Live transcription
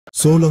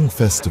Solung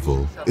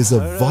Festival is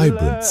a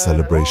vibrant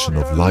celebration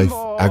of life,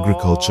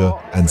 agriculture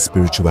and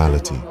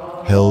spirituality,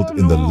 held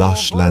in the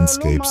lush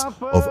landscapes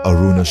of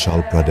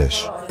Arunachal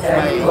Pradesh.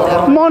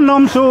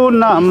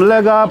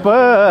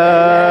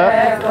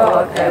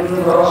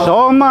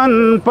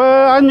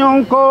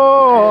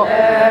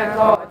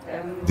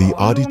 The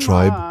Adi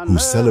tribe who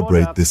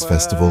celebrate this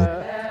festival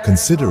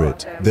consider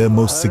it their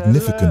most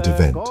significant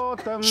event,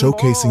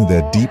 showcasing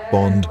their deep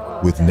bond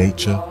with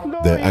nature,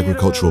 their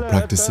agricultural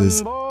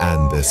practices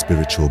and their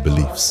spiritual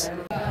beliefs.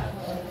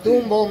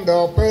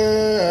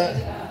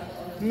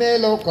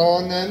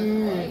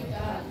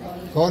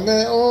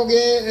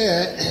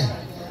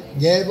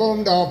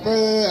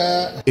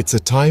 It's a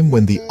time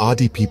when the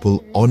Adi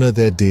people honor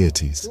their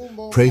deities,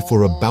 pray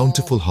for a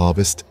bountiful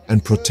harvest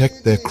and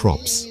protect their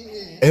crops.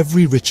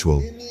 Every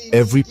ritual,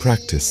 every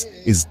practice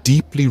is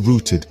deeply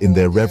rooted in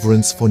their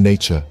reverence for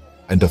nature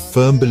and a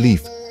firm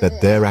belief that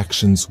their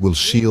actions will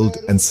shield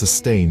and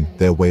sustain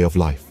their way of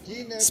life.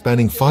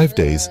 Spanning 5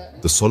 days,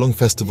 the Solung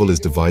Festival is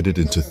divided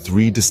into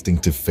 3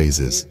 distinctive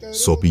phases: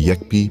 Sopi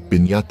Yekpi,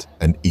 Binyat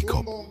and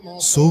Ikop.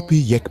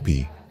 Sopi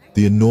Yekpi,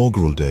 the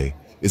inaugural day,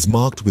 is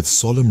marked with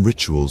solemn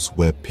rituals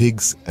where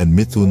pigs and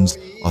mithuns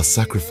are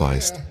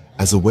sacrificed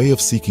as a way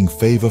of seeking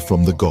favor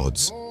from the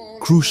gods,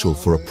 crucial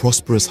for a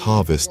prosperous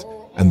harvest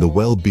and the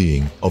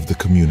well-being of the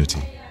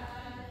community.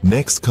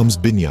 Next comes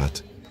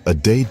Binyat, a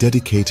day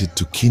dedicated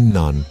to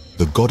Kine-Naane,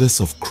 the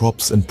goddess of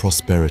crops and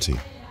prosperity.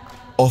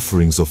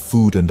 Offerings of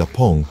food and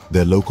apong,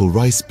 their local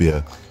rice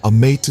beer, are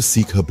made to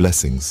seek her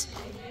blessings.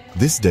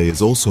 This day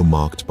is also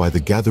marked by the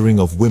gathering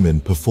of women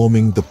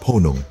performing the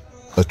ponong,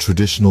 a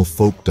traditional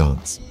folk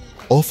dance,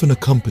 often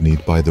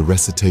accompanied by the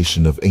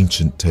recitation of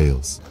ancient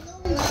tales.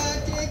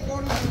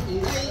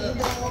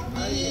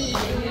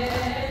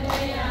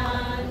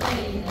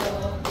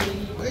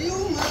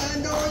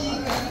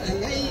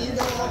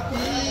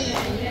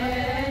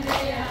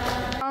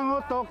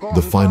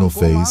 The final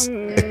phase,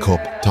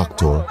 Ekop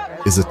Taktor,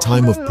 is a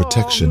time of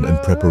protection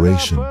and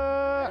preparation.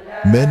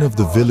 Men of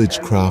the village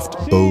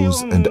craft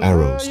bows and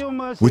arrows,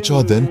 which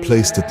are then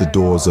placed at the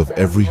doors of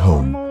every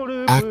home,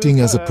 acting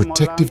as a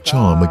protective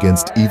charm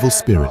against evil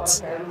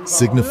spirits,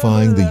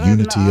 signifying the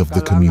unity of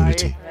the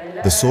community.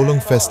 The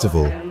Solung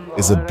Festival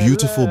is a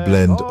beautiful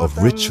blend of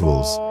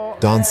rituals,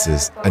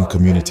 dances and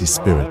community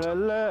spirit.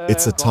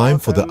 It's a time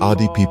for the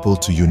Adi people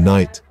to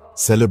unite,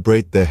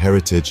 celebrate their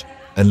heritage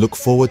and look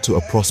forward to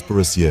a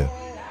prosperous year.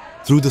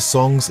 Through the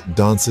songs,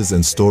 dances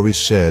and stories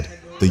shared,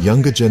 the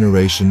younger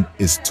generation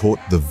is taught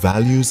the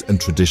values and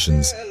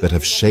traditions that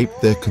have shaped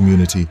their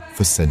community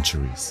for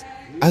centuries.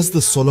 As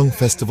the Solung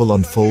Festival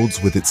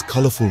unfolds with its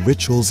colorful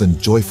rituals and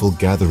joyful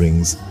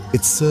gatherings,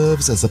 it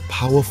serves as a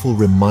powerful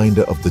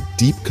reminder of the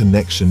deep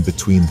connection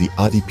between the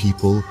Adi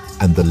people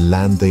and the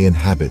land they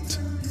inhabit,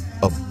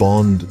 a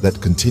bond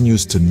that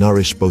continues to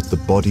nourish both the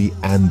body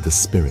and the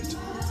spirit.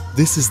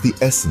 This is the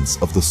essence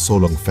of the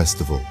Solung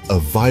Festival, a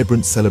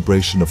vibrant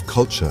celebration of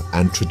culture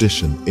and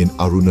tradition in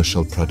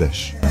Arunachal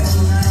Pradesh.